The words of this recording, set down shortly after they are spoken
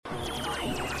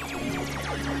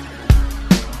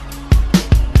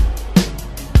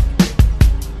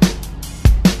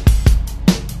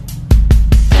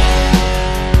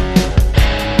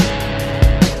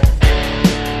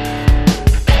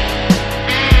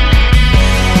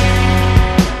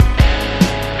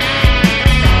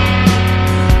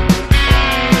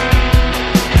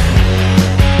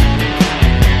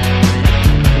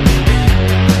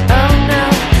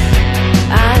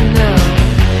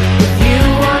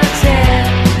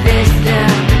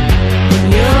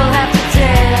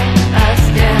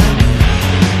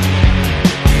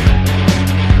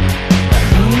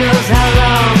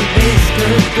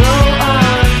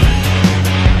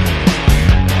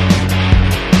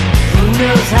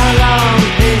knows how long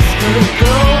this could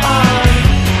go on.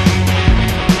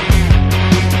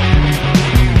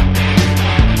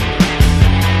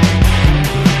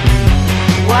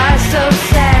 Why so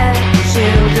sad,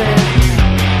 children?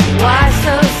 Why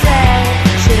so sad,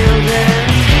 children?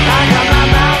 I got my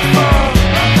mouth full,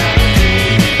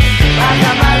 I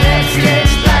got my lips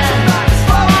stitched back.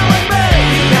 Follow with me.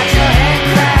 You got your head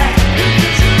cracked,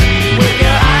 with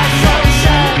your eyes so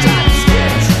shut.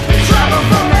 Trouble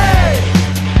for me.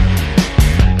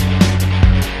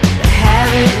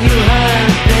 Haven't you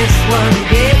heard this one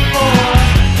before?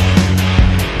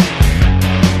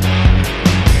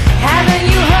 Haven't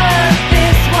you heard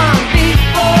this one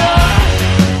before?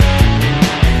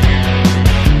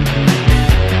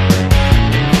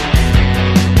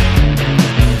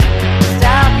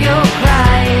 Stop your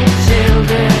crying,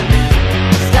 children.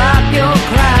 Stop your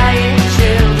crying,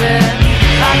 children.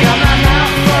 I got my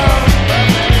mouth full,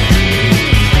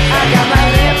 I got my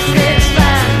lips stitched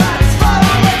back.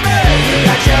 Follow with me. You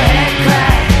got your head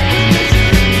cracked,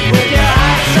 with your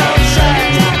eyes so shut.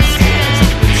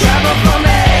 Trouble for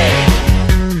me.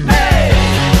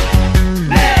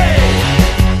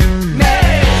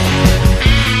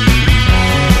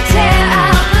 Tear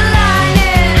out the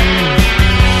lining.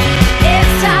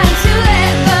 It's time to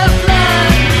let the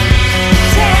blood.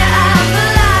 Tear out the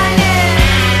lining.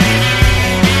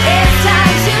 It's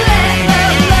time to let the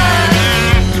blood.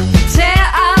 Tear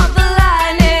out the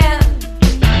lining.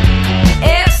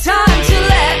 It's time to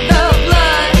let the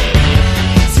blood.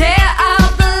 Tear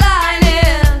out the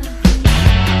lining.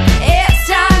 It's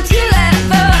time to let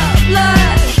the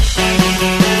blood.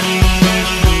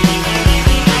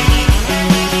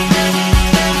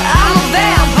 I'm a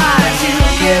vampire to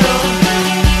you.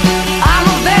 I'm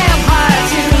a vampire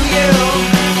to you.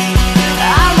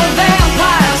 I'm a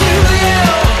vampire to you.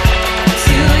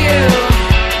 To you.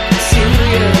 To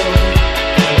you.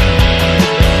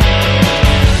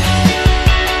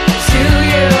 To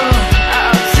you.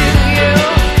 Oh, to you.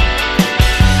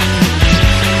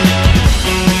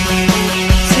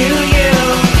 To you.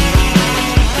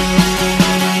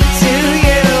 To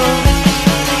you.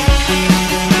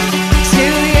 To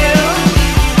you.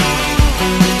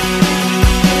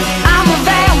 I'm a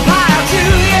vampire to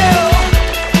you.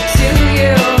 To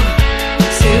you.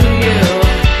 To you.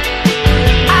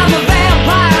 I'm a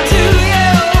vampire to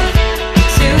you.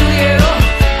 To you.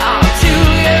 Oh, to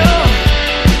you.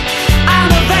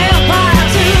 I'm a vampire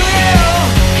to you.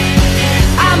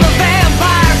 I'm a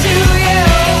vampire to you.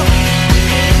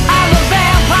 I'm a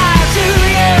vampire to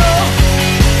you.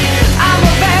 I'm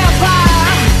a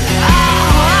vampire. Oh,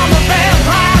 I'm a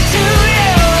vampire to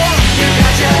you. You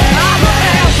got your head. I'm a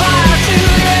vampire to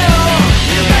you.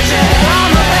 You got your head.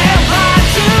 I'm a vampire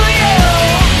to you.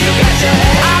 You got your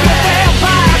head. I'm a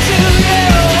vampire to you.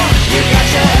 You got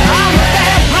your head. I'm a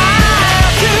vampire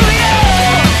to you.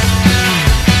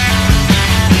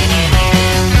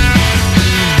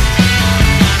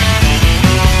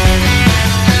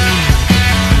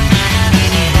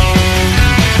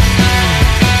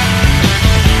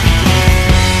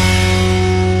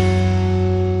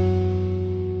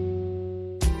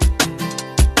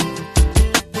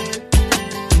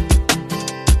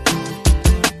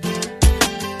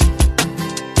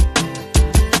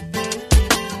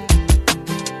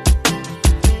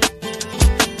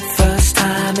 First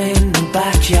time in the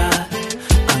backyard,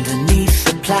 underneath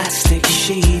the plastic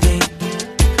sheeting.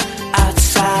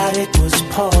 Outside it was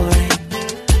pouring,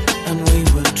 and we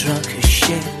were drunk as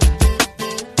shit.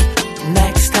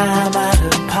 Next time at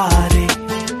a party,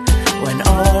 when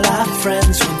all our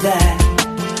friends were there,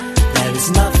 there is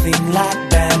nothing like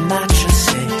bare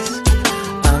mattresses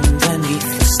underneath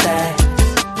the stairs.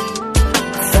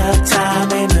 Third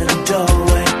time in the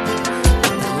doorway,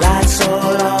 the lights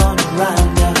all on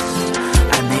around us,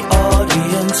 and the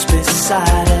audience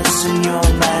beside us, and your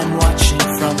man watching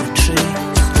from the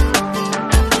trees.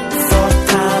 Fourth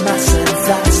time I said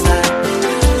that's that,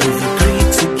 you've agreed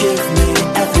to give me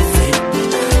everything.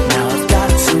 Now I've got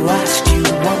to ask you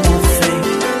one more thing,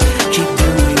 keep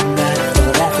doing that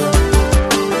forever.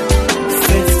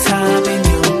 Fifth time in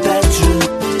your bedroom,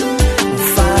 and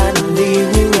finally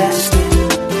we rested,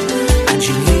 and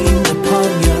you leaned upon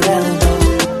your elbow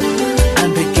and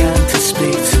began to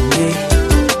speak to me.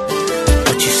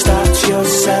 But you stopped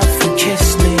yourself and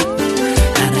kissed me,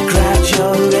 and I grabbed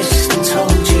your wrist and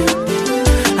told you,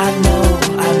 I know,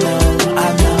 I know, I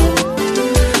know,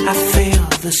 I feel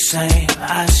the same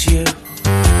as you.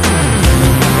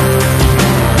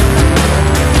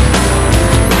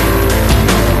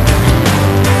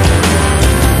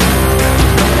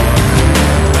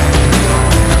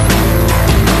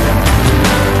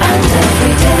 And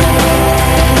every day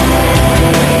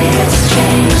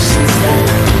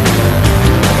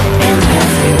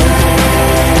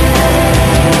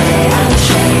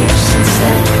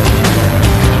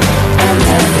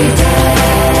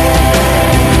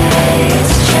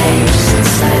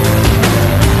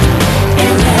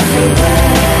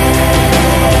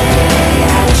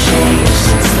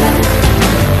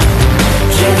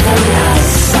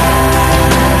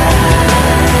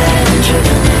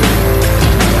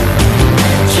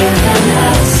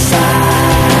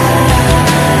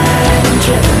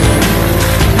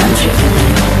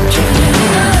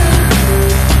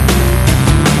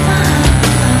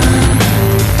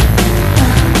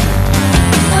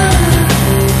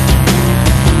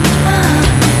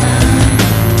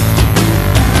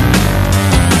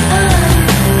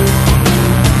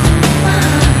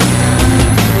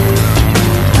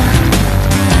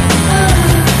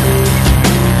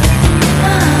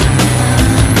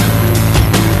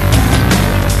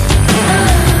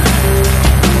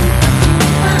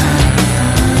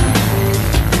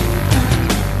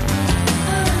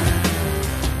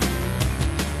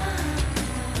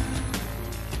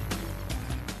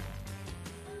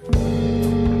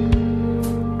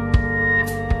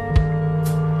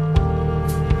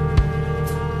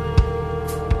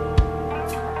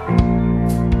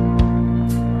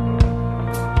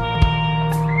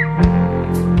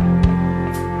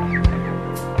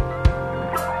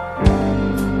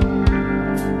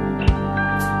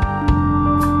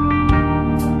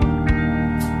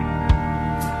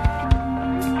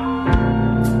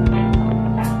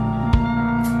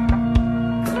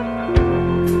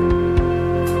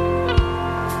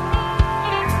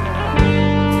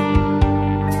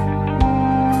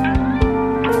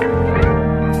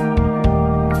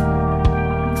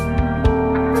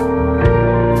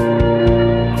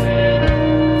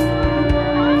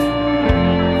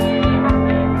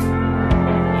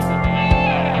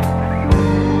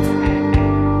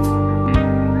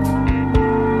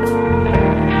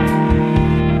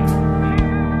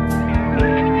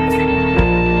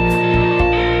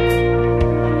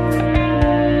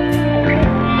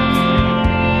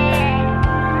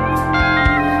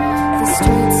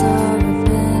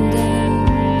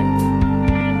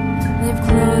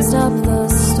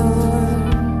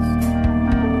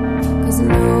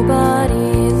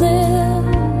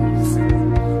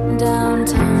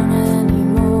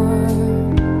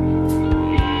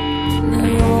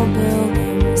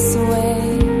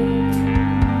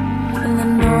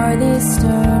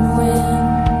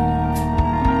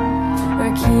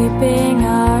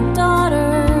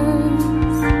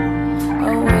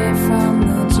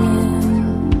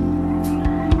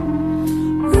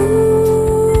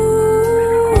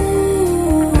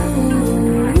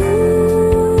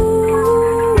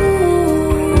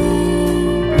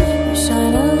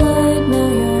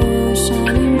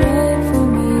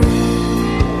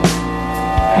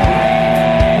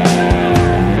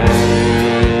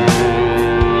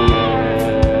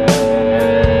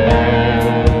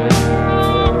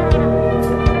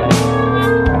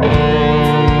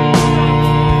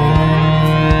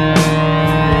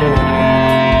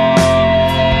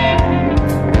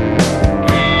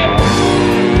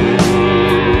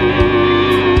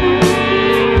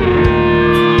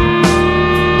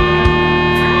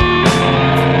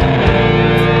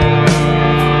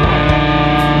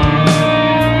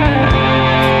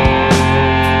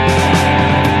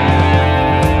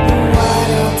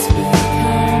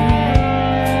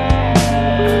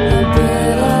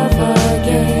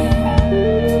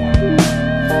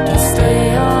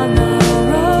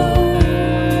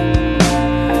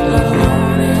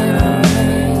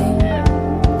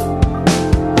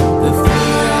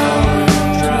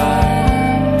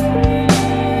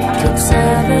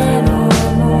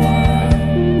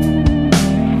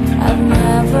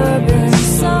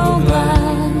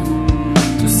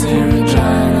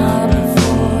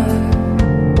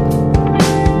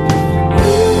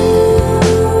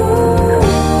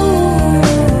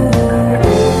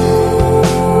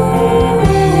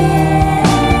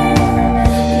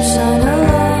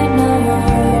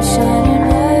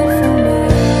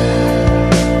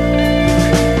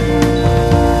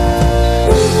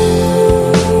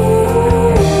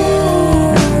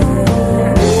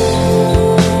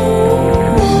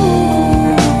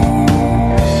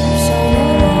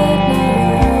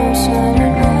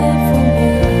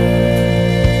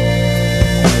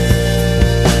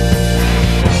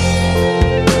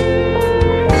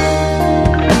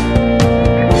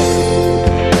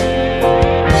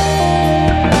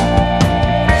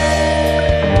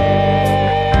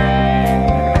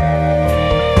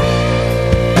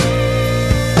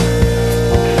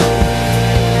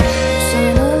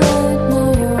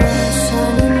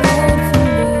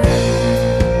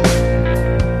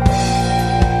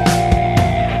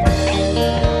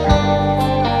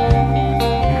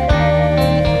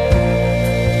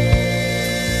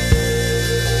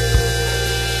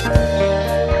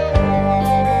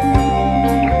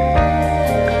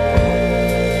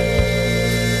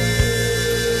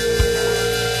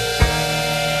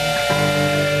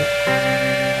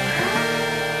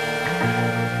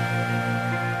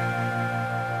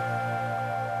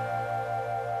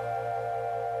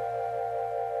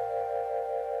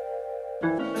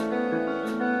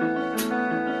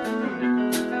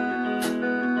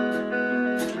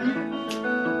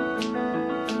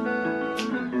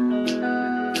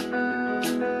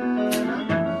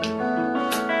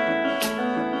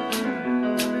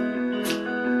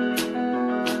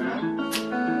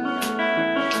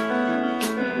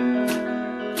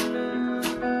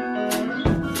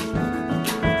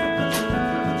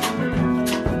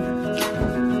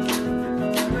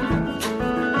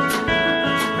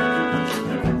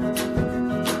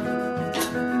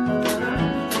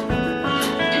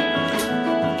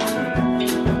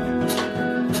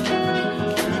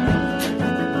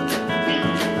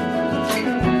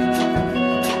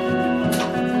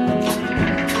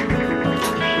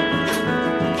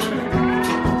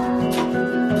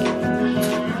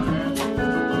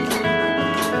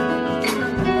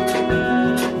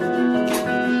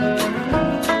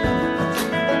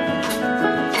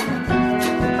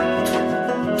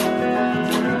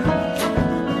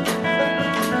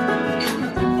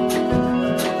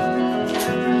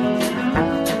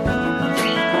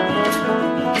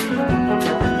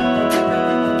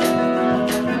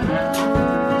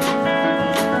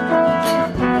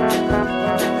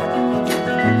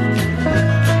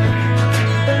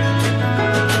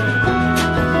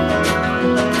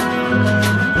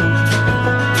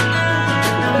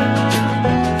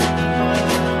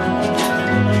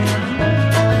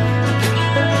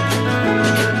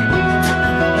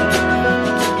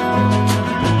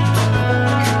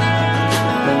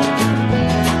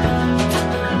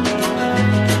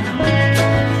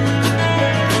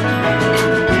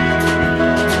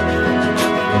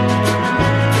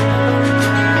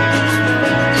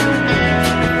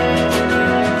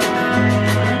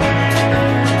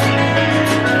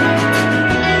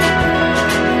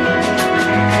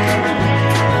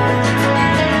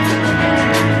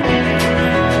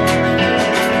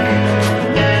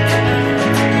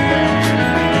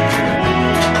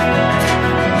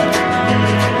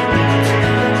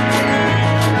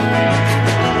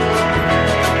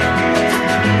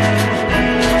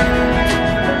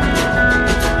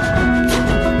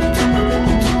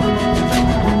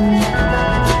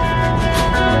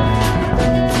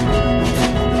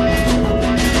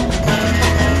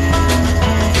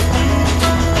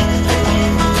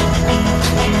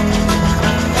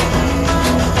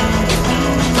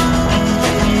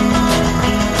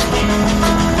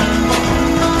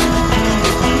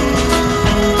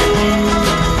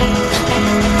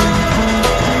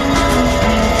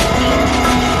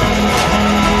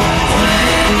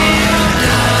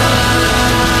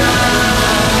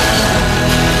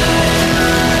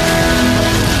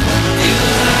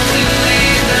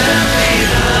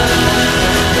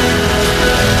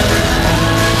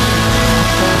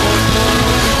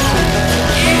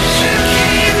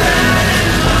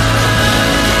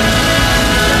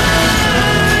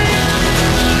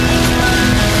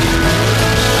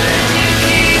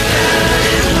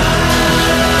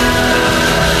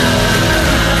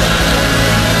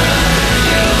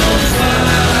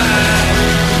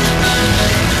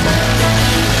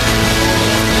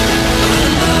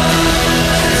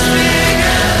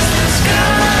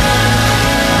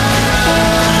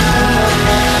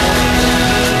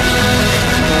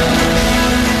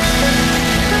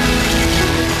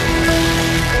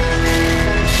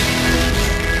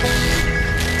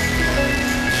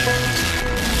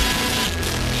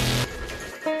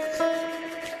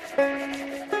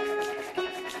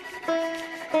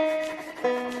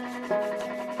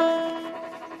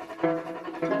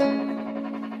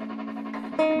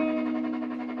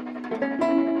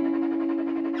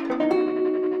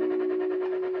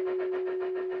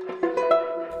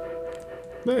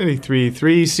 93.3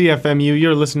 CFMU.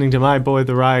 You're listening to My Boy,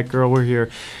 the Riot Girl. We're here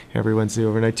every Wednesday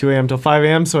overnight, 2 a.m. till 5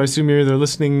 a.m. So I assume you're either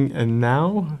listening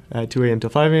now at 2 a.m. till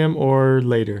 5 a.m. or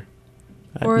later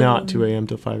at not 2 a.m.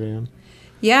 till 5 a.m.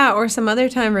 Yeah, or some other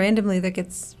time randomly that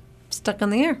gets stuck on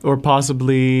the air. Or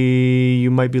possibly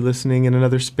you might be listening in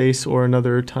another space or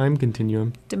another time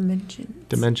continuum. Dimensions.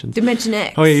 Dimension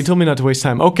X. Oh, yeah, you told me not to waste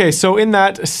time. Okay, so in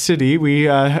that city,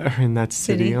 in that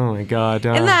city, oh my God.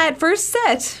 In that first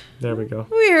set. There we go.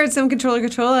 We heard some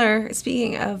controller.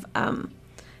 Speaking of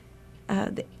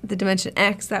the Dimension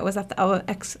X, that was at the album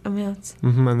X Amounts.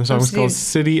 Mm-hmm, and the song was called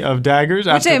City of Daggers.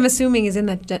 Which I'm assuming is in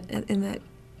that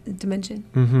dimension.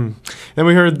 Mm-hmm. Then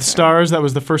we heard The Stars. That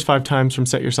was the first 5 times from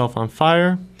Set Yourself on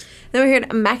Fire. Then we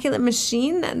heard Immaculate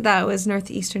Machine. That was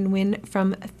Northeastern Wind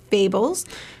from Fables.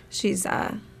 She's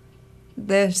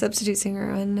the substitute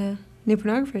singer on New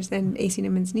Pornographers and AC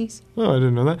Newman's niece. Oh, I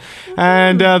didn't know that.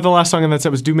 And the last song in that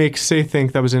set was Do Make Say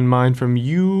Think. That was in mine from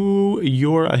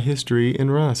You're a History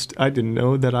in Rust. I didn't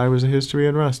know that I was a history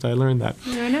in Rust. I learned that.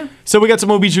 I know. So we got some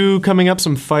OB2 coming up,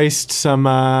 some Feist, some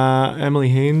Emily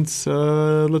Haynes.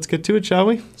 Let's get to it, shall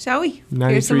we? Shall we?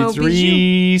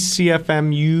 93.3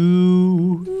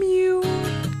 CFMU. Mew.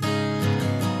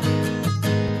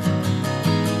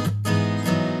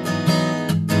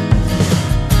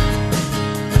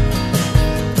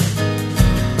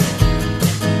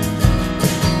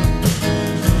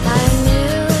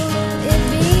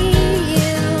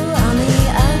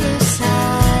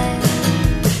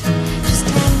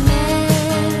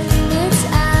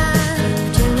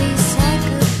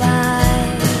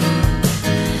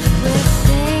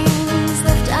 Things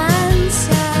left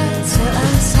unsaid, so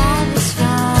unsaid.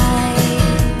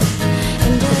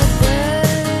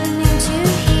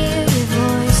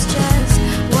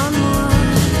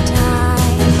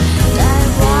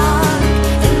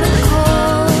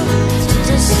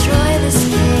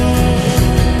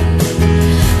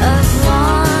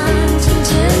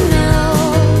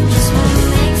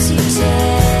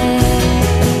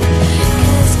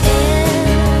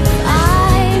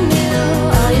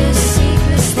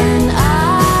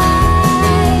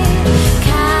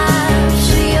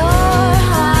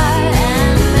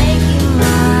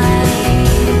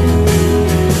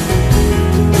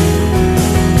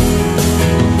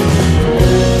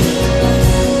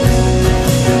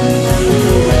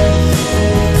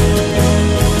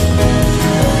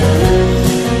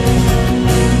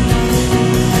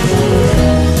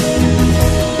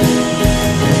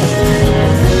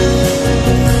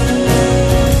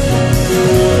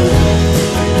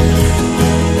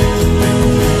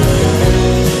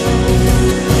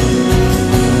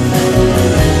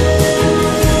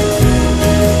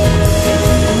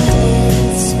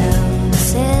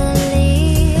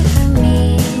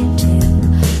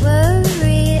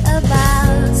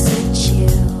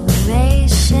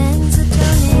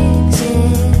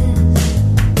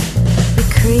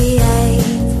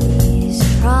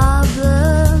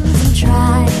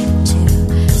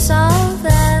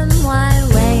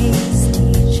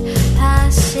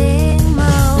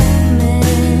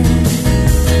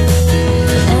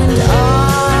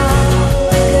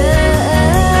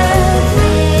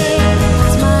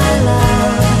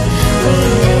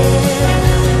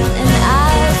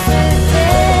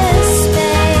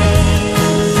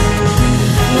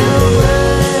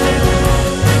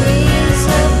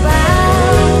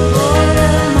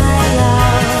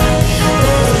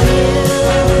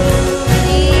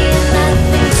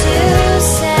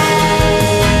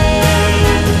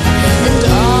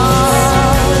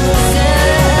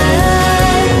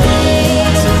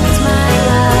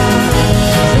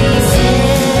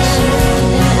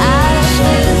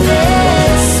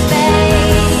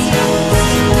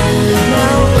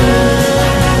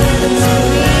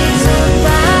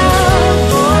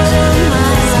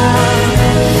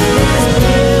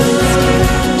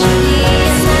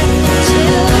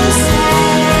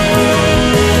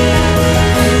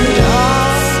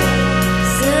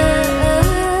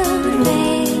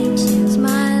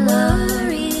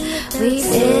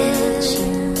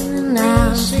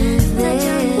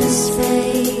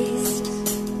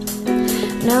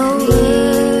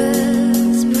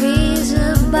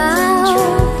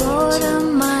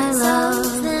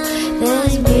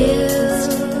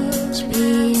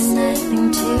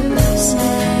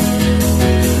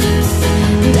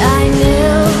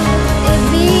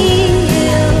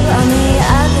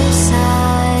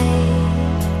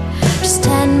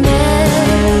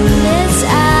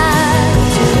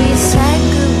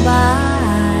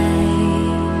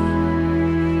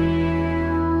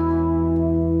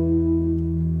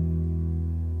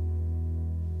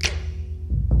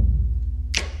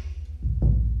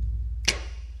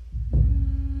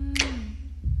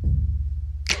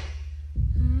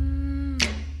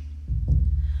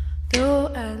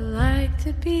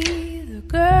 be the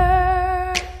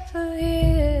girl for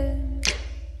him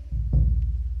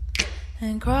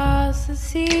and cross the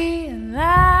sea and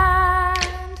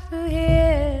land for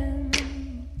him.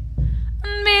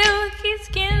 On milky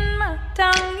skin my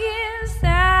tongue is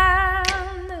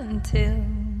sand until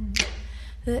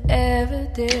the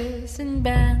ever-distant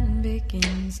band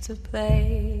begins to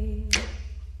play.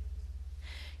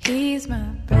 He's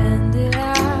my branded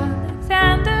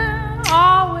Alexander,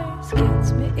 always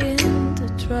gets me into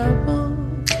trouble,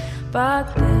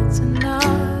 but that's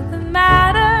another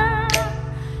matter.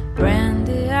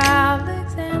 Brandy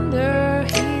Alexander,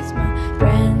 he's my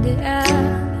Brandy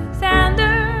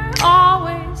Alexander,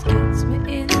 always gets me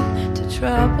into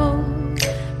trouble,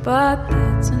 but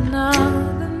that's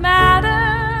another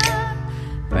matter.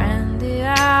 Brandy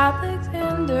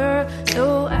Alexander,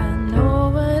 though I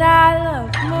know what I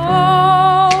love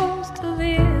most of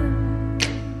him.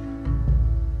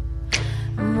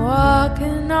 I'm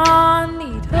walking on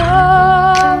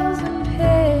needles and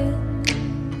pins.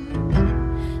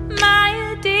 My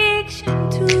addiction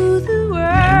to the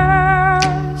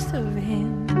worst of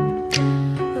him.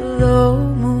 The low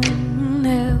moon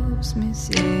helps me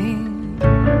sing.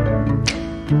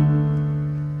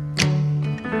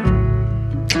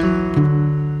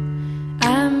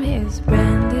 I'm his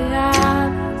Brandy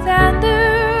Alexander,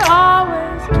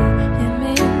 always get him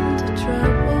into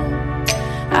trouble.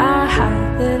 I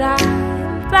hide that I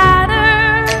am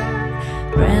flattered.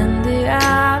 Brandy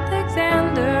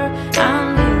Alexander, I'm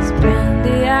his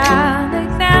Brandy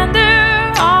Alexander,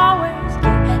 always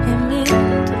get him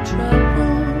into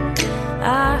trouble. I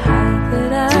hide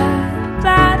that I am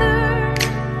flattered.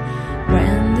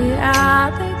 Brandy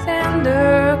Alexander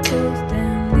goes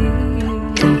down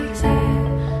easy.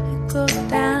 It goes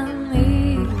down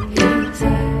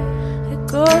easy. It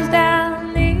goes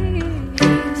down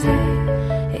easy.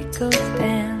 It goes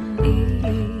down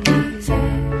easy.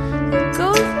 It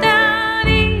goes down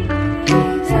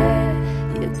easy.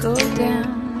 You go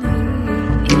down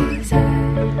easy.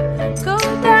 Go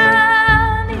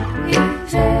down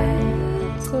easy.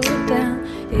 Go down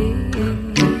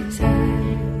easy.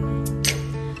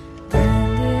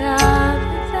 Brandy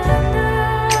Alexander.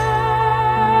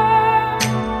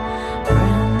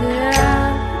 Brandy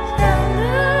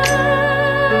Alexander.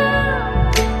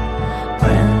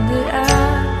 Brandy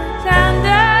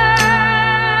Alexander.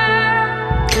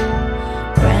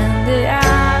 Brandy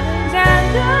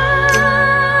Alexander.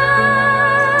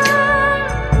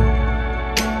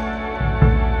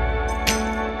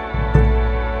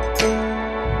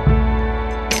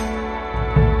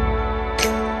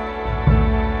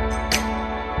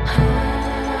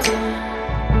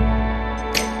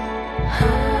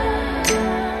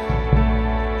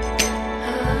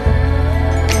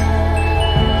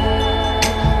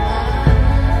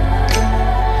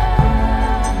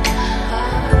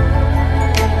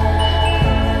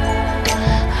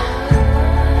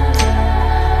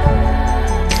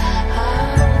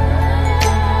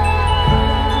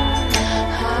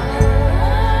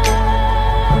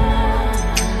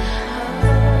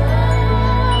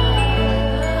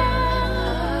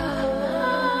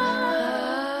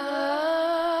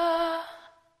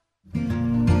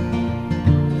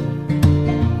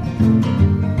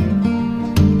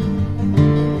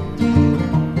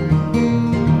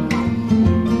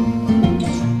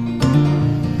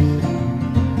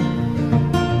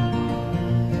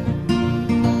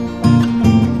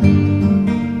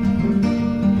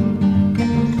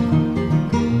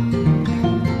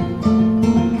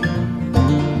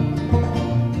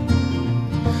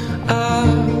 I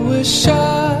wish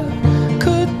I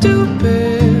could do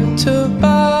better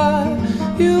by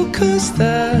you, 'cause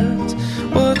that's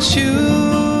what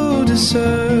you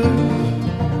deserve.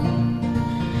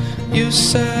 You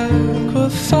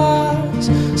sacrifice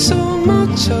so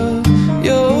much of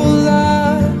your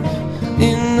life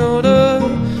in order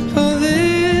for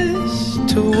this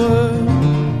to work.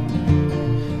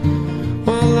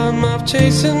 While I'm off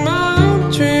chasing my own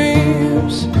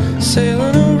dreams,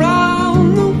 sailing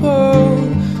around the world,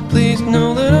 please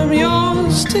know that I'm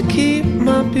yours to keep,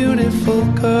 my beautiful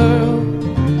girl.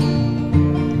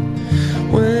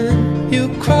 When you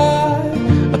cry,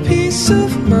 a piece of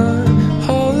my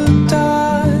heart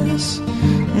dies,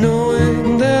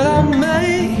 knowing that I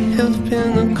may have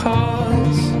been the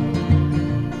cause.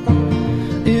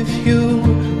 If you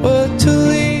were to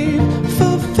leave,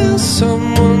 fulfill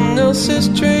someone else's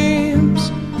dreams,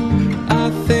 I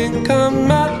think I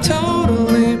might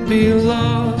totally be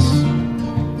lost.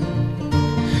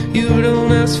 You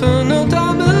don't ask for no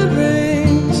diamond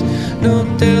rings, no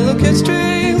delicate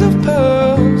strings of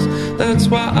pearls. That's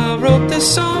why I wrote this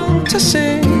song to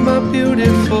sing, my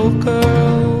beautiful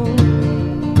girl.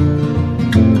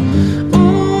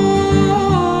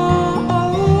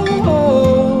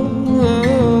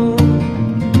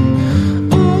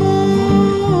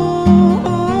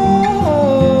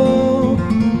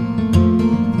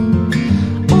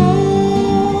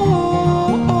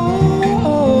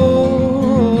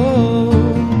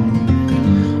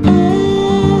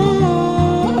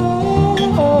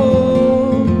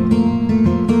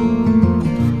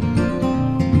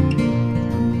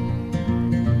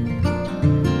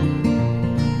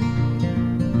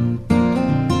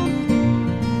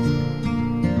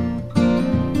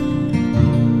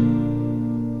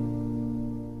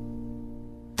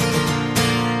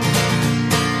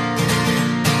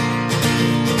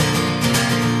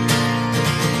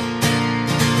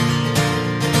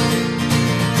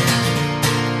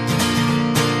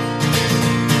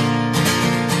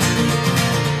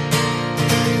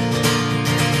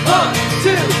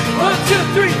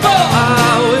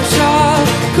 I wish I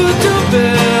could do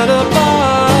better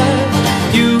by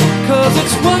you, 'cause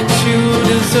it's what you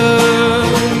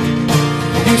deserve.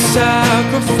 You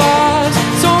sacrifice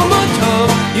so much of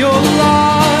your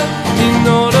life in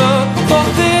order for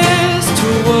this to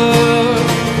work,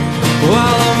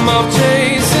 while I'm off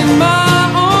chasing my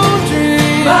own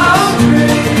dreams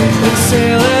and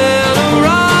sailing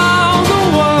around the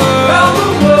world.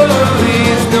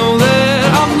 Please know that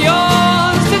I'm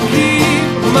yours to keep,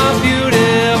 my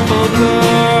beautiful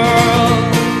girl.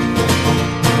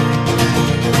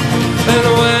 And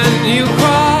when you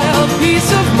cry, a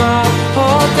piece of my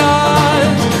heart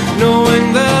dies, knowing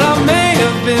that I may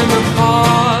have been the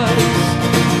cause.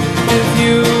 If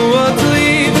you were to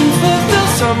leave and fulfill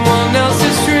someone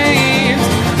else's dreams,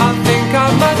 I think I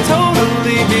might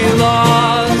totally be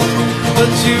lost.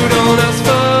 But you don't ask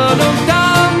for no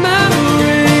diamond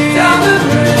ring,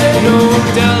 no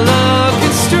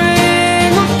delicate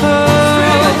string of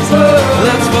pearls.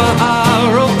 That's why I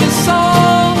wrote this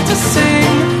song to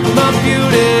sing, my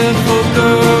beautiful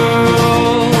girl.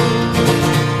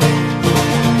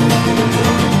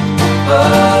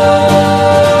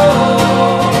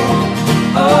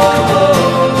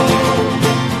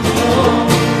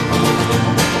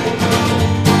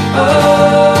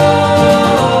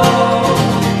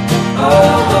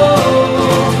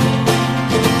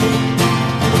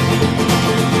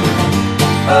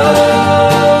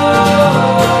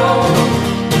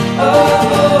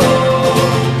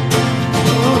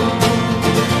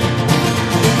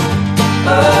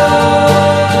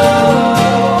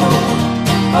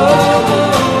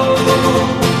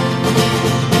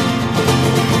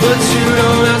 But you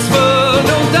don't ask for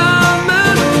no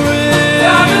diamond ring,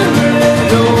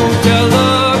 no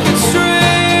delicate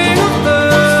string of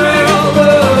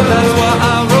pearls. That's why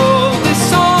I wrote this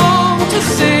song to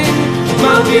sing,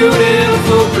 my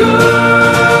beautiful girl.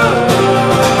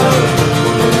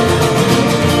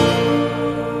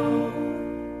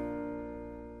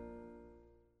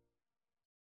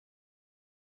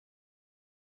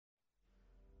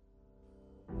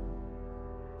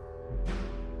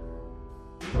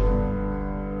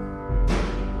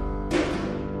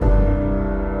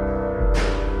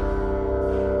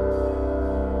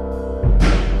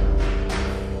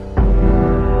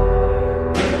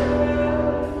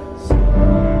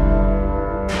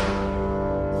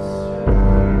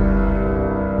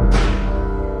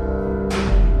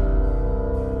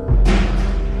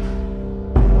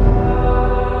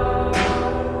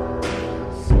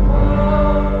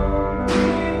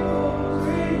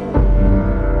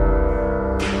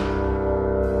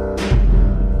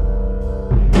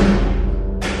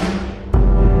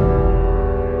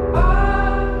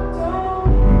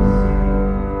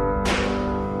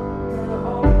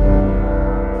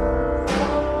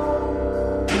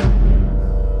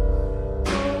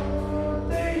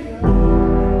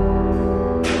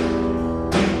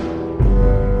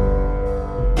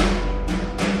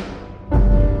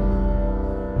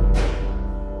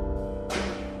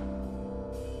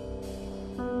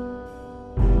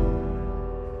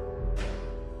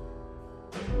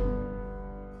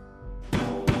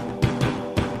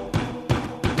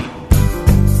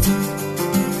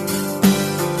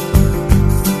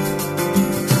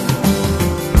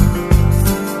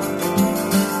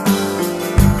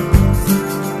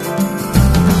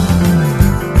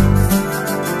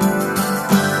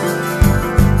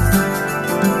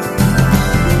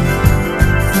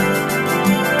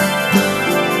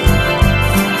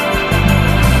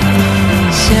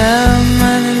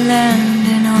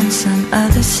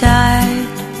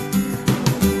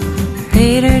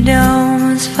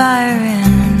 firing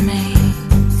in me.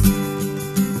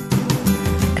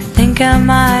 I think I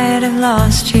might have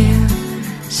lost you.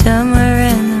 somewhere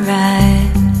in the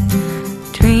ride,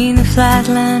 between the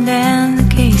flatland and the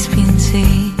Caspian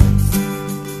Sea.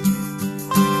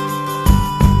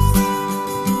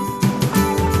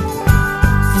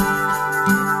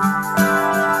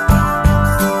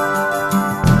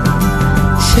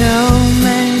 So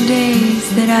many days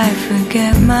that I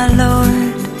forget my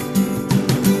Lord,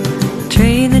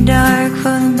 trade the dark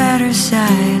for the better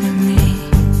side of me.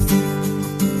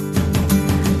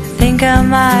 I think I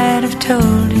might have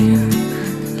told you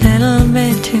a little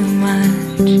bit too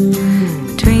much,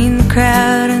 between the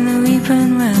crowd and the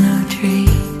weeping willow tree.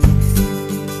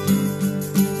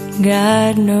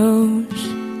 God knows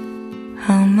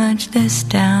how much this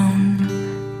town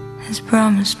has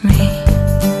promised me.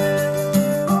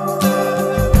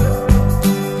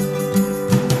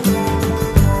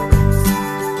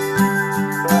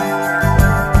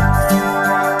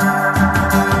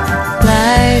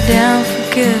 Down,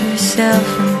 forgive yourself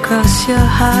and cross your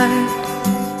heart.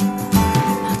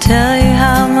 I'll tell you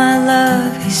how my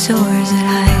love, he soars at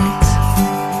heights.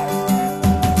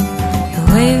 He'll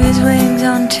wave his wings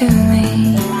onto me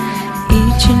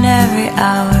each and every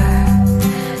hour.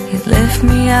 He'd lift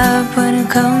me up when I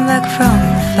come back from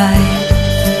the fight.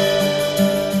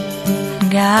 And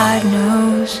God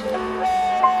knows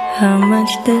how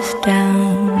much this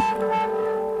town,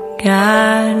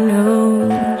 God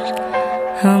knows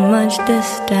how much this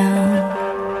town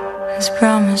has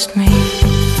promised me.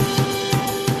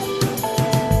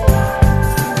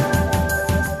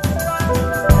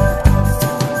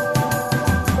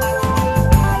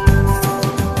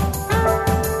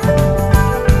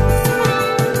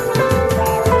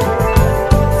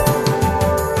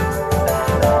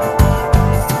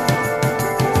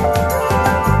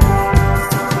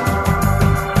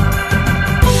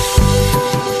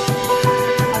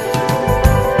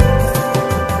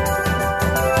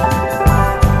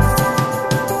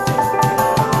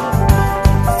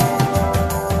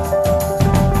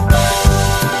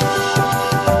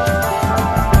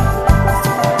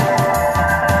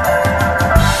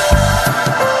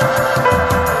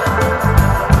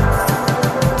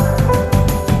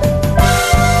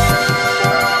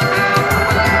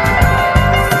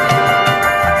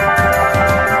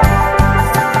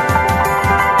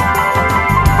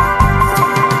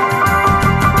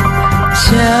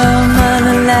 Some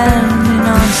other landing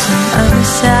on some other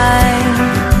side.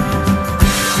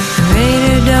 The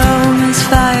radar dome is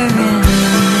firing on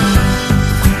me.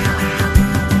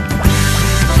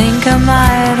 Think I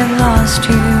might have lost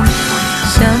you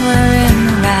somewhere in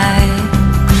the ride,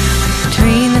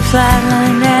 between the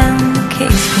flatland and the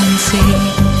Caspian Sea.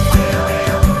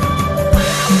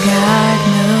 God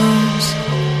knows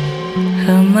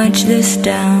how much this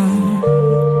town,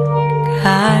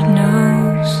 God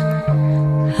knows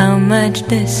how much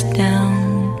this town,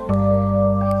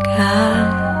 God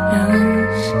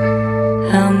knows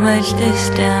how much this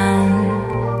town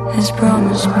has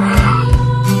promised me.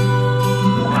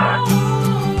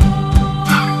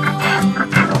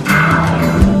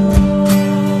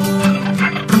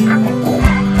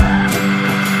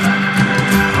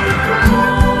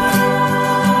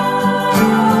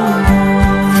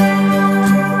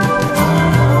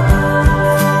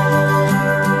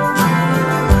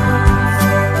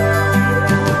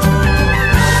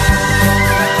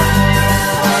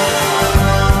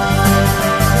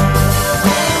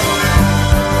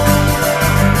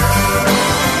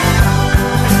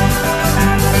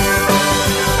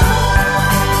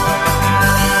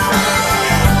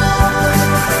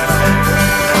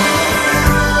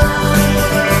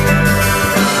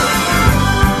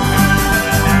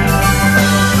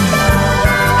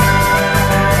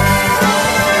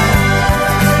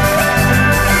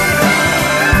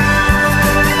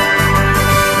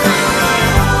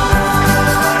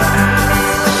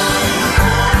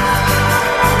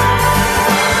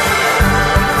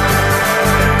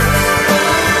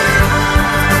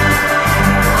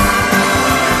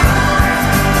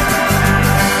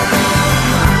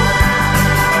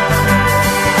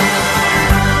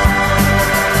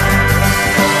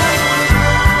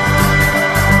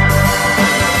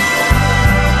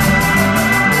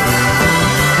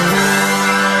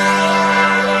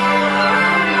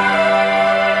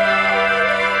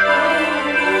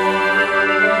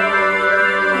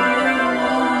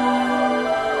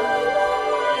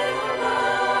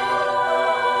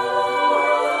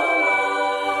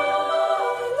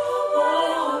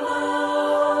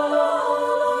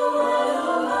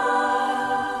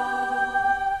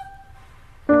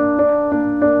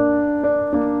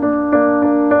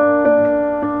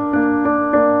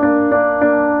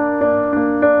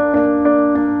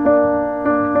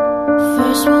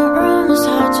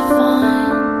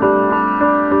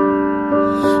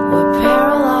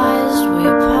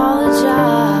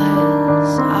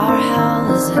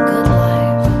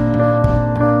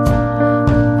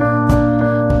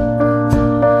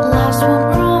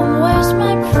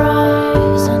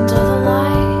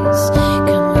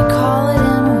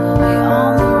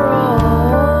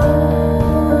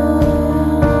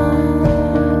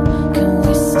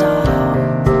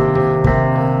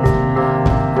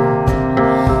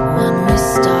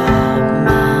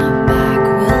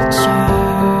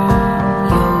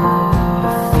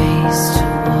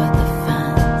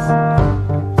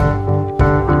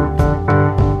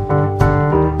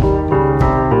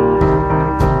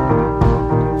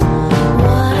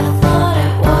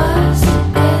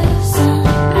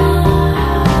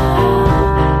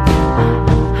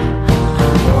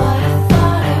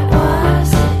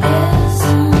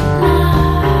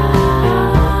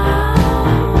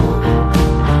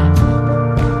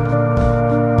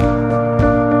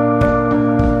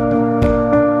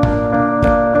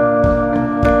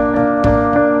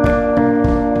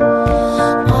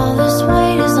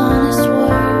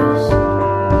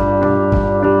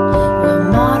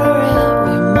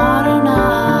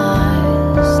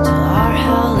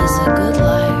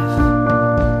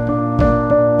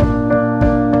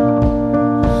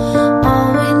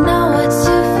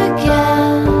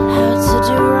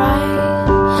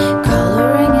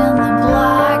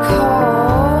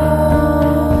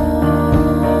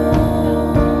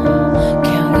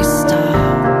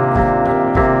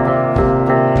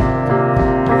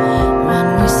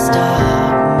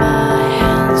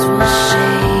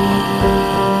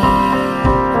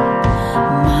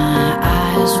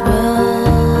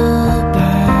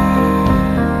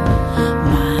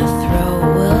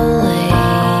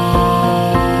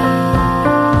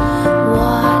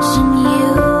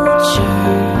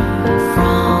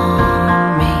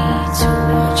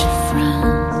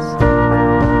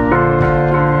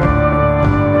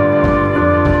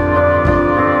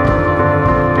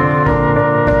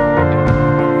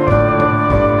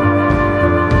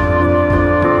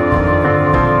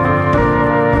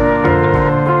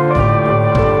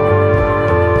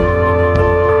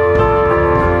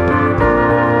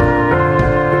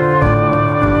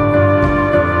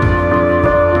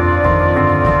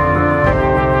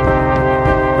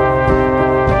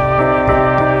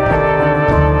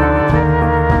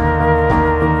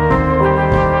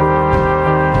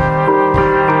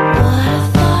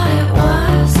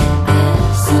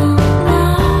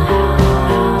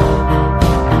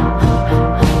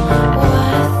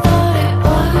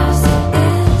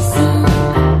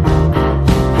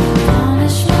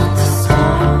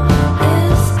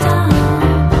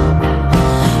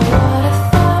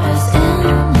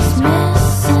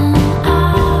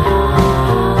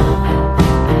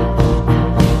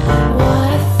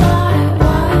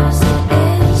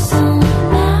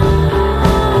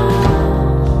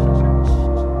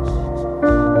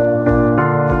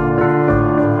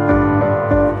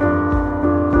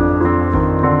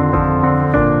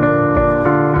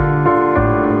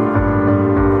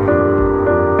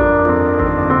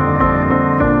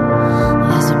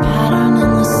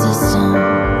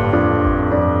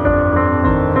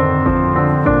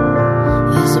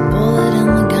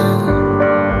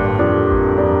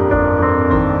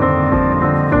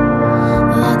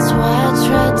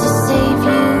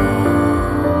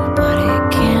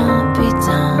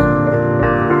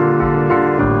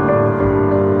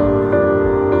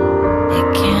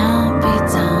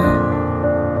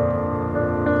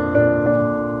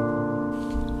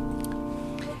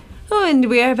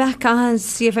 we are back on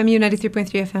CFMU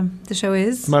 93.3 FM. The show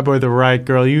is... My boy, the Riot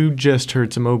Girl. You just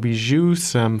heard some Obijou,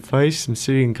 some Feist, some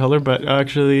City and Color, but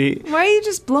actually... Why are you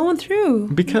just blowing through?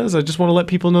 Because I just want to let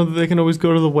people know that they can always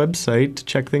go to the website to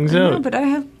check things out. No, but I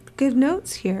have good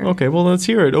notes here. Okay, well, let's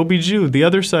hear it. Obijou, the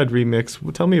Other Side remix.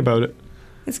 Well, tell me about it.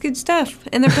 It's good stuff.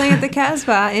 And they're playing at the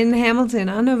Casbah in Hamilton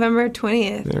on November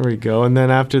 20th. There we go. And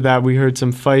then after that, we heard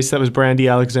some Feist. That was Brandy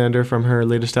Alexander from her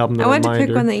latest album, The I wanted Reminder. to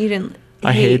pick one that you didn't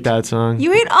I hate that song.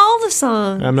 You hate all the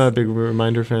songs. I'm not a big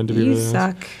Reminder fan, to be You really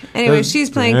honest. suck. Anyway,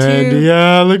 she's playing Brandy too.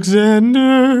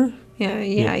 Alexander.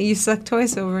 Yeah, you suck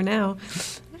twice over now.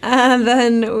 And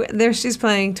then she's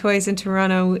playing twice in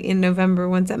Toronto in November,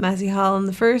 once at Massey Hall on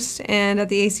the 1st and at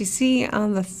the ACC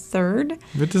on the 3rd.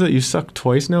 What does that? You suck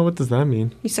twice now? What does that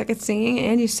mean? You suck at singing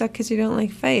and you suck because you don't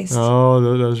like Feist. Oh,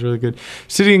 that was really good.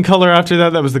 City and Color after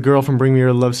that. That was the girl from Bring Me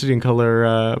Your Love. City and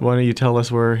Color. Why don't you tell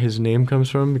us where his name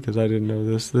comes from? Because I didn't know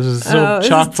this. This is so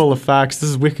chock full of facts. This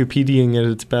is Wikipediaing at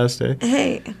its best, eh?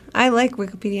 Hey, I like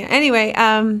Wikipedia. Anyway,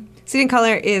 City and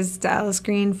Color is Dallas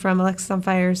Green from Alexis on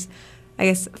Fire's, I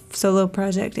guess, solo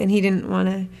project, and he didn't want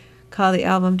to call the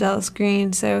album Dallas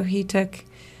Green, so he took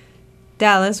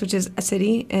Dallas, which is a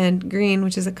city, and Green,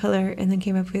 which is a color, and then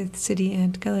came up with City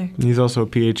and Color. He's also a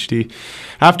PhD.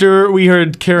 After we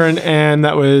heard Karen Ann,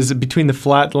 that was Between the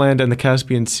Flatland and the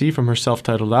Caspian Sea from her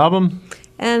self-titled album.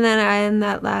 And then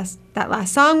that last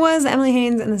song was Emily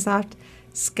Haynes and the Soft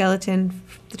Skeleton.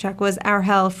 The track was Our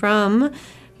Hell from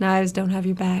Knives Don't Have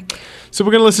Your Back. So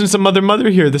we're going to listen to some Mother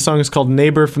here. The song is called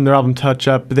Neighbor from their album Touch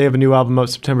Up. They have a new album out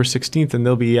September 16th, and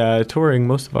they'll be touring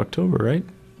most of October, right?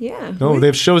 Yeah. No, they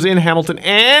have shows in Hamilton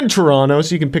and Toronto,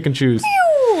 so you can pick and choose.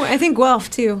 Ew, I think Guelph,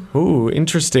 too. Ooh,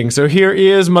 interesting. So here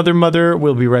is Mother.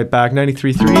 We'll be right back.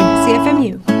 93.3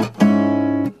 CFMU.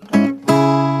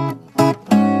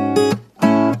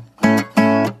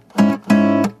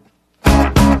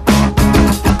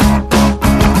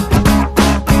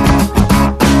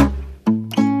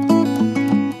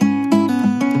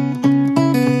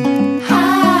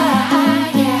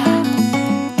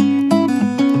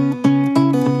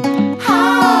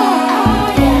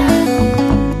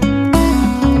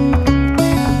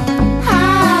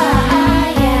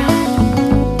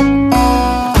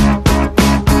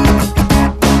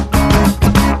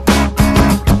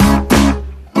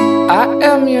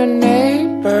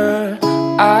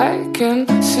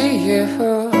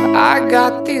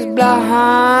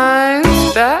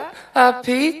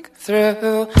 Peek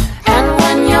through, and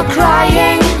when you're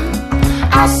crying,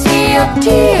 I see your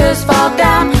tears fall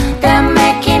down. They're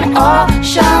making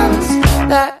oceans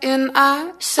that in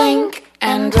I sink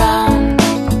and drown,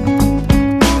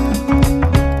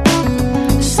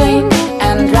 sink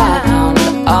and drown.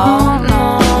 Oh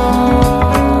no,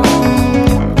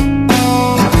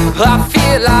 I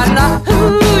feel I know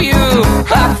who you.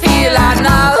 I feel I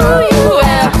know who you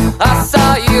are. I saw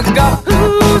you go through.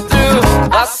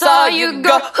 I saw you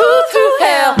go through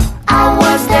hell. I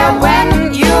was there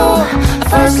when you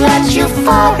first let you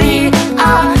fall.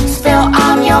 I spill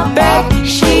on your bed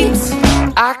sheets.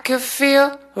 I could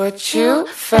feel what you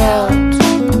felt.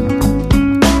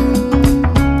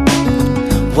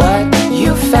 What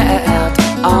you felt.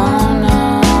 Oh no.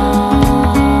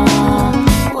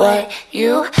 What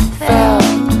you felt.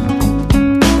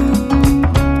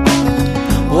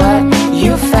 What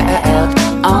you felt.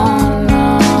 Oh no.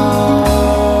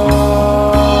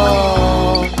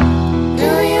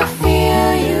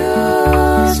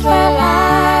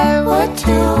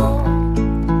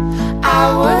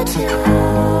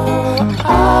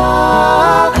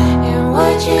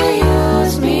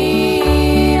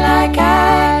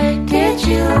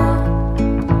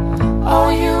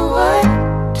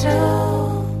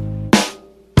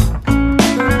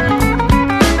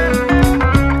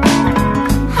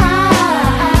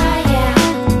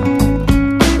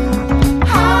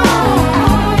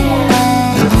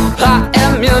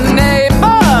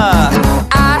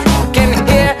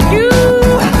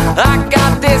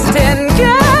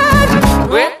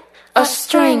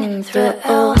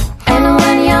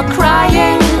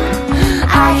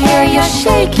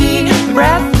 Shaky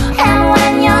breath, and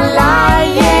when you're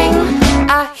lying,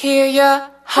 I hear your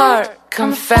heart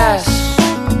confess.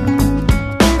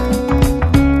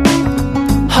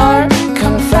 Heart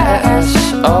confess.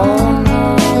 Oh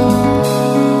no.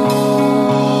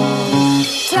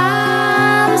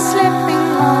 Time slipping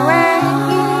away,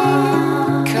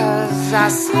 'cause I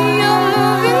see you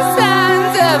moving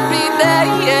signs every day.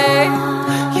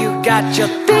 You got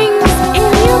your things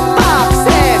in your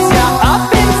boxes. You're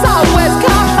up in always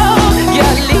come home. You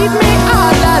leave me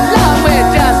all alone with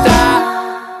just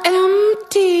an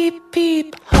empty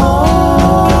peephole.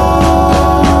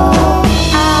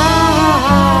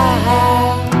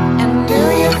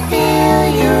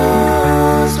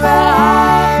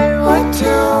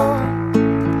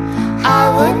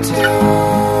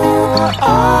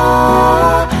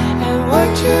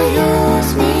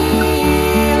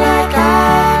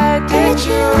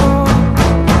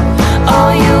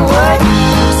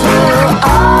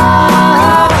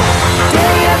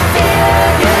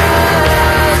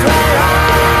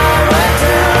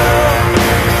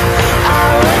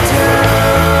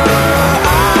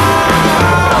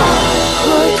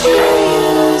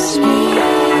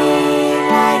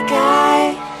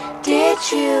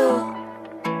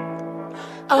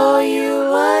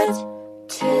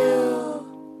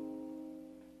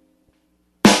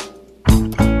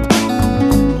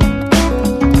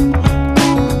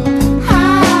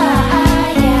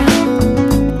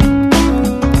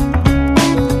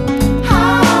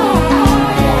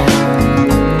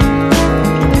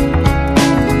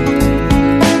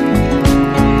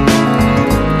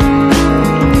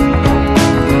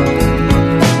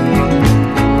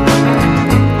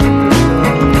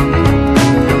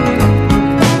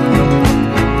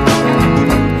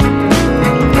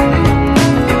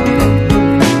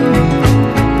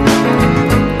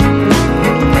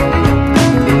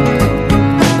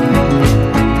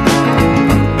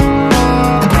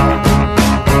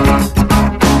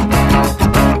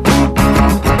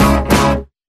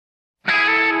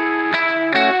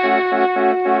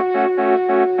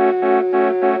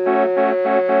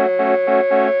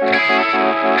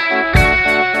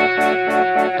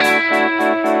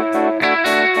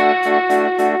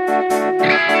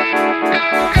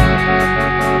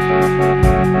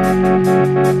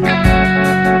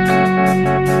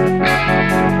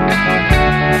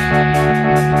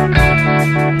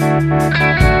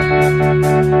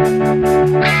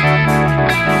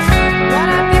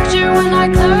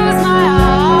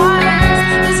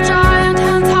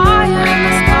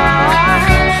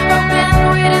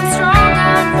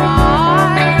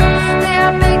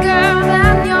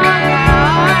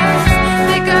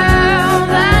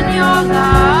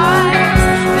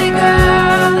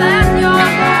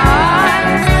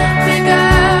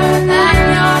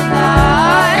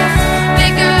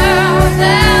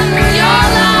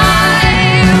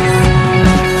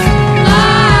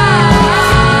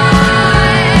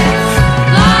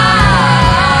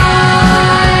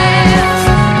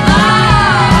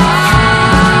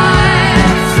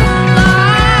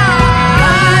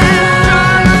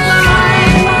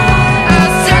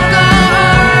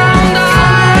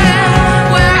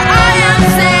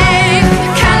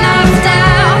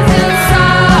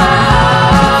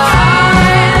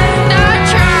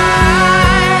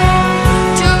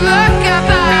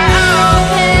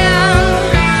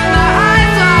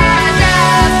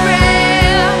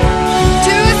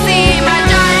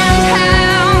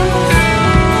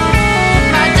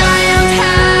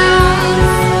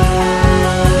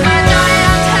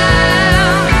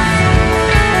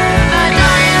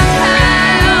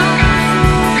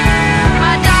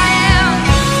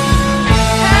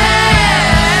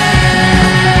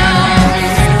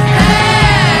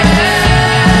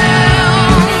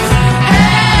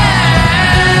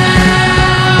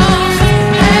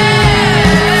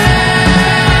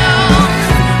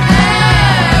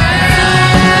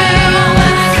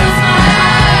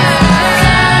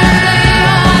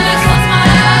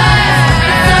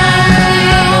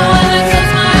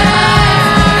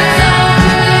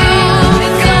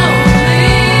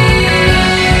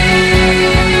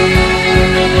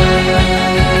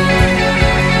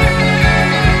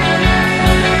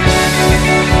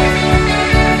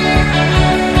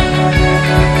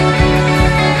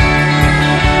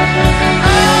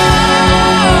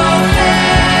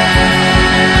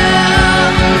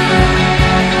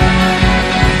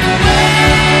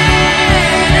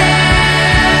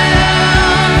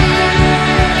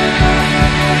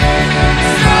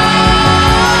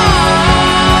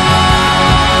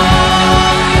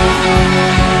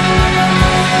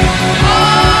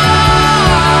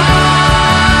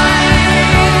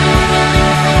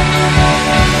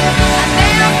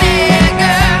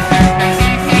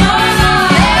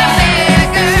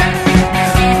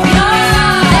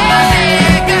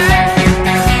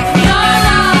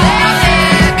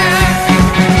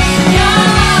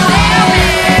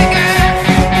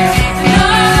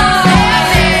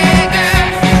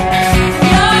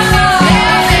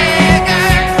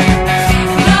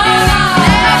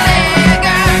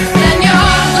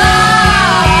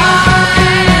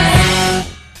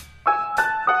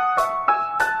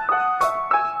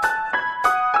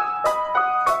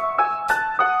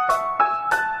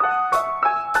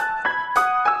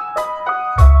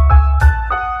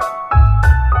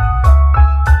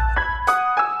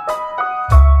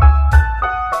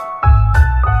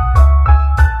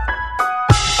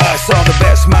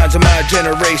 minds of my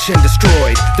generation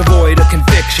destroyed, devoid of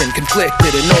conviction,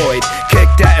 conflicted, annoyed,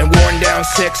 kicked at and worn down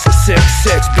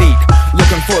 666 beat,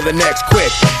 looking for the next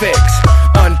quick fix.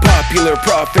 Unpopular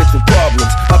prophets with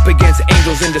problems, up against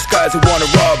angels in disguise who wanna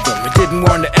rob them. I didn't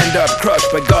want to end up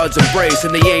crushed by God's embrace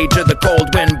in the age of the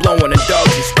cold wind blowing and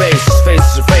dogs in space. His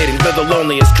faces are fading, they're the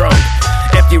loneliest drunk.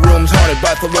 Empty rooms haunted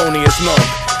by felonious monk.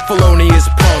 Felonious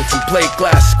punks and plate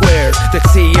glass squares that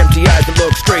see empty eyes that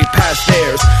look straight past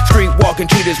theirs. Street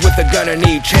walking cheaters with a gun in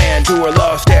each hand who are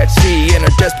lost at sea and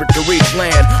are desperate to reach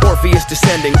land. Orpheus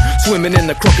descending, swimming in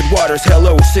the crooked waters.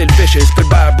 Hello, Sid Vicious,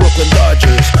 goodbye, Brooklyn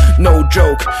Dodgers. No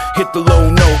joke, hit the low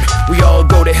note. We all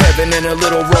go to heaven in a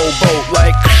little rowboat.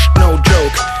 Like, no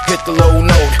joke, hit the low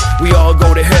note. We all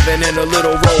go to heaven in a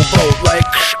little rowboat. Like,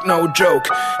 no joke,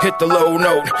 hit the low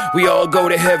note. We all go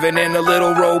to heaven in a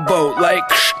little rowboat. Like,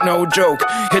 no joke,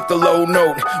 hit the low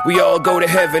note. We all go to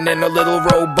heaven in a little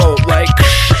rowboat. Like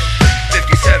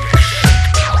 57,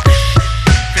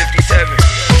 57,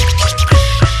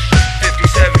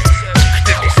 57,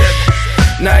 57.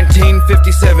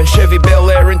 1957 Chevy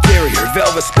Bel Air interior,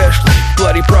 Velvet Specially,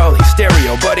 Bloody Brawley,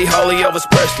 Stereo, Buddy Holly, Elvis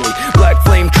Presley, Black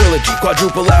Flame Trilogy,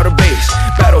 Quadruple Outer Bass,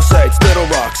 Battle Sites, Little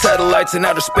Rock, Satellites in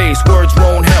Outer Space. Words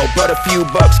won't help, but a few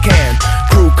bucks can.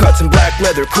 Crew cuts in black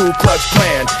leather, Ku Klux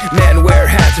Klan. Men wear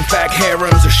hats, in fact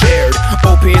harems are shared.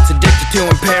 Opiates addicted to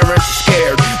and parents are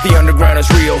scared. The underground is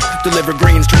real, deliver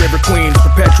greens to river queens.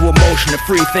 Perpetual motion of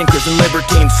free thinkers and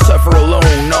libertines. Suffer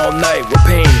alone all night with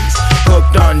pains.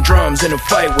 Hooked on drums in a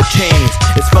fight with chains.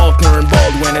 It's Faulkner and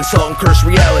Baldwin, insult and curse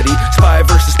reality. Spy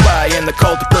versus spy and the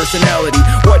cult of personality.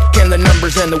 What can the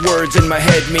numbers and the words in my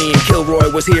head mean? Kilroy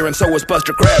was here and so was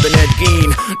Buster Crabbe and Ed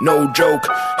Gein. No joke,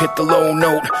 hit the low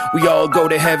note. We all go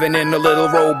to heaven in a little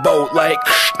rowboat. Like,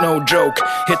 no joke,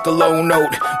 hit the low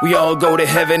note. We all go to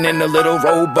heaven in a little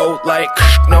rowboat. Like,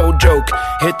 no joke,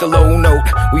 hit the low note.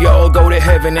 We all go to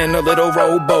heaven in a little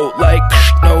rowboat. Like,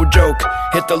 no joke,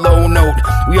 hit the low note.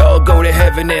 We all go to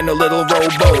heaven in a little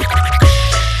rowboat.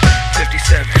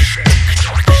 57, 57,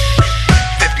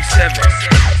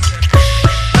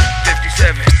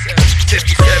 57,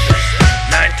 57,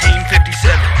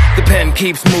 1957. The pen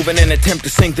keeps moving in attempt to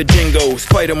sink the jingos.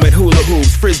 Fight 'em with hula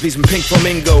hoops, frisbees and pink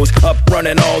flamingos. Up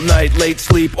running all night, late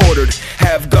sleep ordered.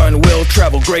 Have gun, will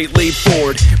travel, great leap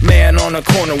forward. Man on a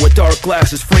corner with dark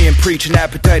glasses, free and preaching.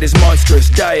 Appetite is monstrous,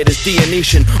 diet is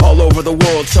Dionysian. All over the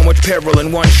world, so much peril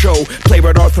in one show.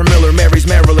 Playwright Arthur Miller marries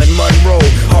Marilyn Monroe.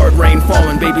 Hard rain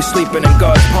falling, baby sleeping in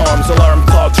God's palms. Alarm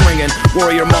clocks ringing,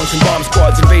 warrior monks and bomb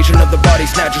squads. Invasion of the body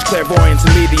snatchers, clairvoyants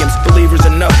and mediums. Believers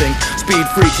in nothing, speed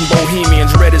freaks and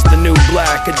bohemians. Red is the new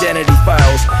black, identity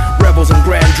files. Rebels and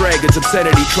grand dragons,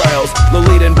 obscenity trials.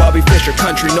 Lolita and Bobby Fischer,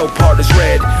 country no part is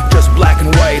red. Just black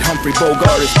and white, Humphrey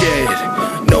Bogart is dead.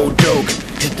 No joke,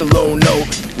 hit the low note.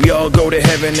 We all go to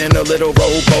heaven in a little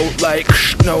rowboat. Like,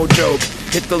 no joke,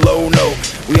 hit the low note.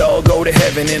 We all go to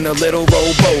heaven in a little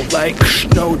rowboat. Like,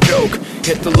 no joke,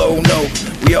 hit the low note.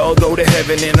 We all go to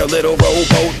heaven in a little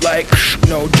rowboat. Like,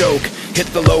 no joke, hit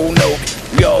the low note.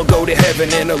 We all go to heaven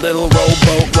in a little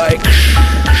rowboat. Like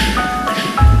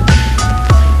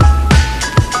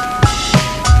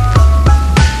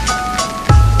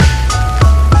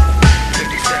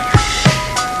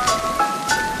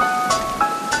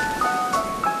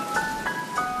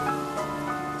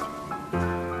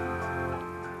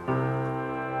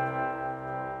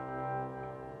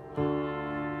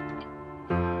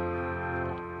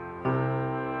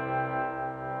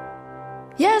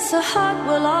Yes, a heart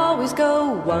will always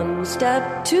go one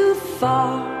step too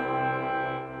far.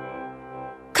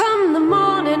 Come the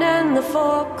morning and the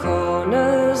four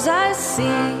corners I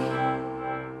see.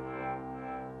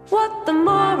 What the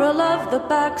moral of the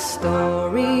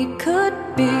backstory could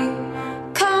be.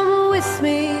 Come with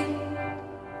me,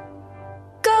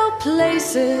 go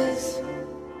places.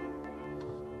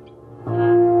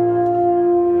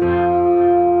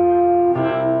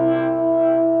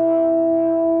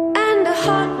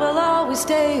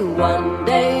 Stay one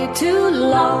day too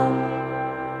long.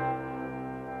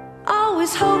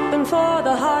 Always hoping for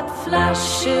the hot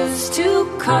flashes to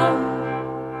come.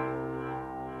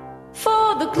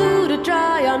 For the glue to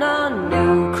dry on our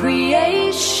new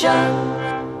creation.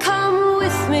 Come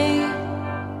with me,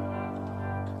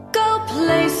 go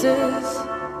places.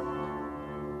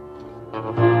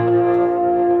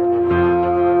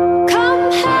 Come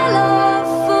hello,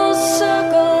 full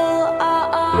circle, our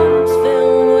arms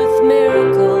filled with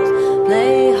miracles.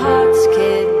 Play hearts,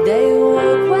 kid, they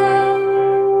work well.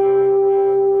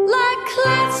 Like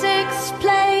classics,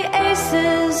 play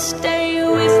aces. Stay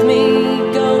with me,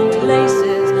 go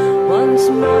places. Once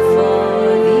more for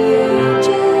the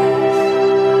ages.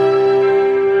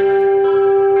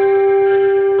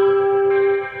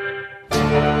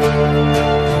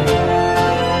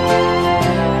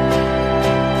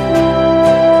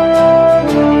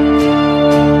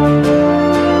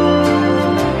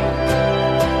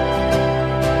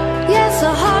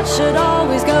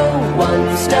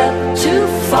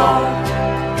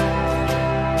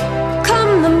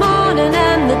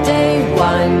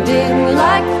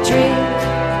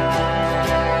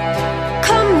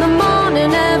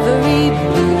 deep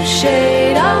blue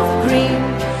shade of green.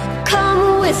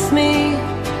 Come with me,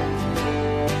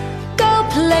 go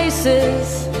places.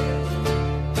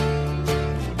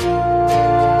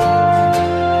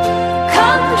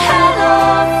 Come head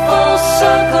off full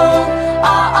circle,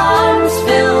 our arms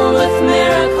filled with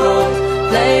miracles.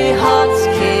 Play hearts,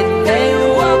 kid, they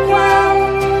work well.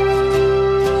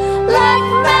 Like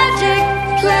magic,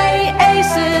 play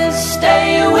aces. Stay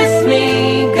with me,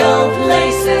 go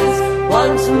places.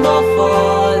 Once more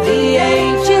for the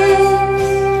ages.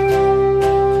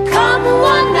 Come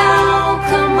on now,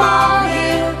 come on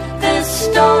here. This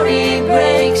story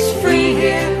breaks free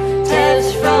here. Tears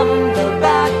from the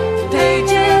back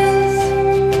pages.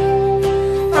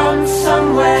 From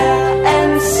somewhere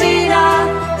Encina,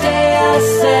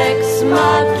 Deus Ex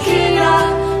Machina.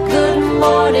 Good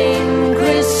morning,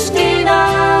 Christina.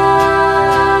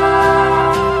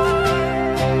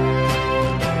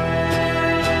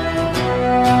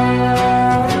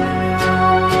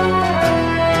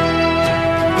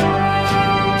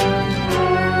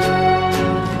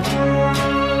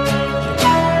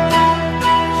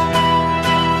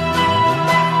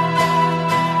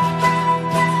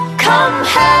 Come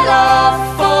head off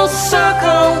full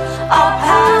circle, our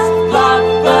path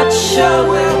blocked, but sure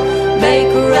we'll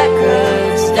make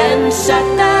records, then set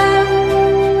them.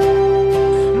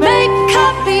 Make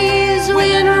copies,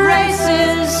 win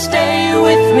races, stay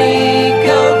with me,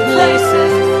 go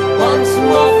places, once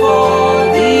more for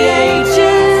the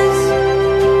ages.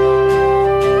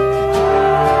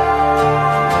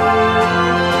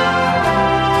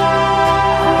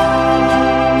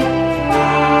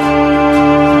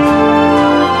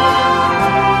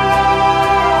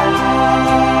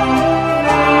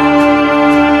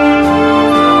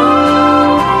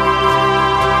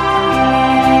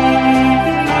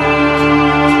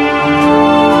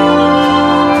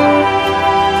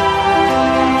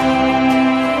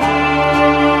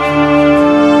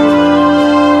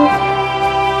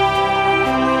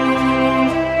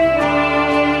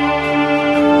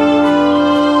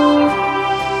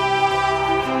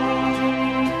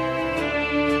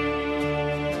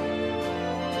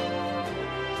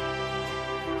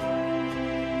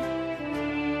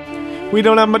 We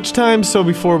don't have much time, so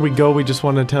before we go, we just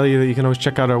want to tell you that you can always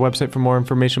check out our website for more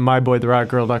information,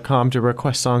 myboytheriotgirl.com, to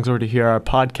request songs or to hear our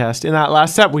podcast. In that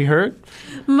last set, we heard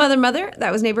Mother Mother,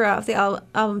 that was Neighbor off the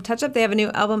album Touch Up. They have a new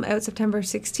album out September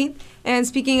 16th. And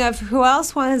speaking of who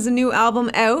else has a new album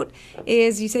out,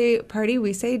 is you say party,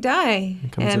 we say die.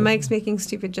 And out. Mike's making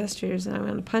stupid gestures, and I'm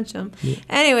going to punch him. Yeah.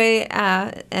 Anyway,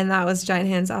 and that was Giant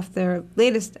Hands off their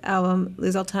latest album,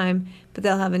 Lose All Time. But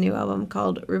they'll have a new album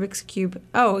called Rubik's Cube.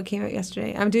 Oh, it came out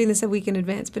yesterday. I'm doing this a week in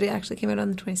advance, but it actually came out on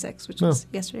the 26th, which was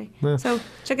yesterday. Yeah. So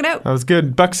check it out. That was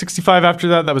good. $1.65 after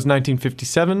that. That was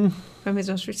 1957. From his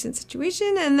most recent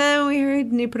Situation. And then we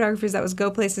heard New Pornographers. That was Go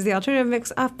Places, the alternative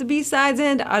mix off the B-sides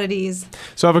and oddities.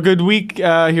 So have a good week.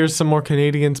 Here's some more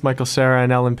Canadians, Michael Cera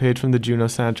and Ellen Page from the Juno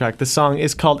soundtrack. The song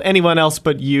is called Anyone Else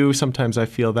But You. Sometimes I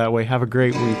feel that way. Have a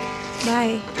great week.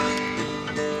 Bye.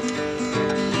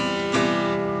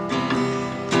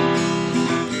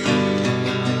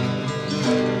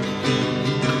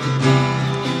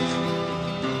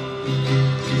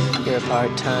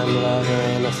 Part-time lover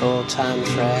and a full-time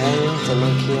friend. The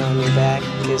monkey on your back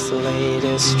is the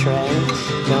latest trend.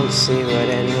 Don't see what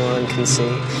anyone can see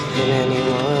in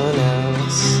anyone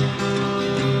else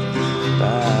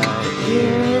but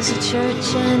here is a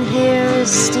church and here is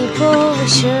a steeple. We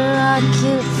sure are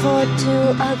cute for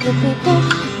two ugly people.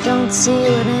 Don't see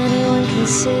what anyone can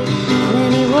see in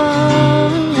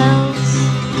anyone else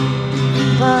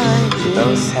but you.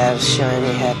 Both have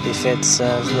shiny, happy fits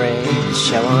of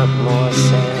rage. I want more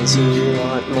fans, you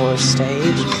want more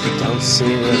stage. Don't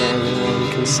see what anyone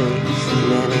can see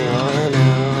in anyone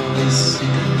else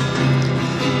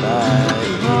but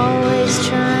you. Always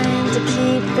trying to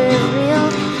keep it real,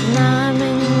 and I'm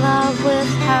in love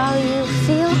with how you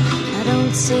feel. I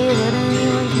don't see what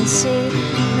anyone can see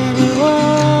in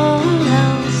anyone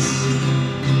else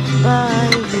but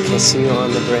you. I kiss you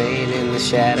on the brain in the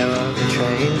shadow of the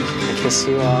train. I kiss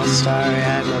you all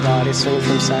starry-eyed, my body swing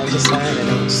from side to side. I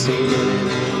don't see what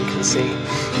anyone can see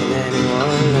in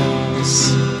anyone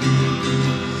else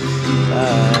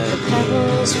but the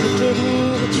pebbles forgive me,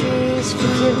 the trees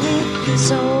forgive me,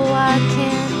 so why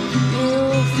can't you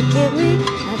forgive me?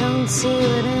 I don't see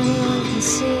what anyone can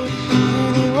see in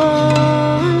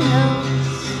anyone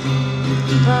else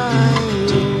but you.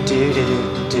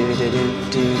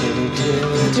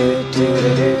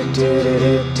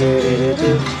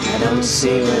 I don't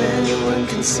see what anyone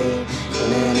can see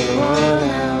in anyone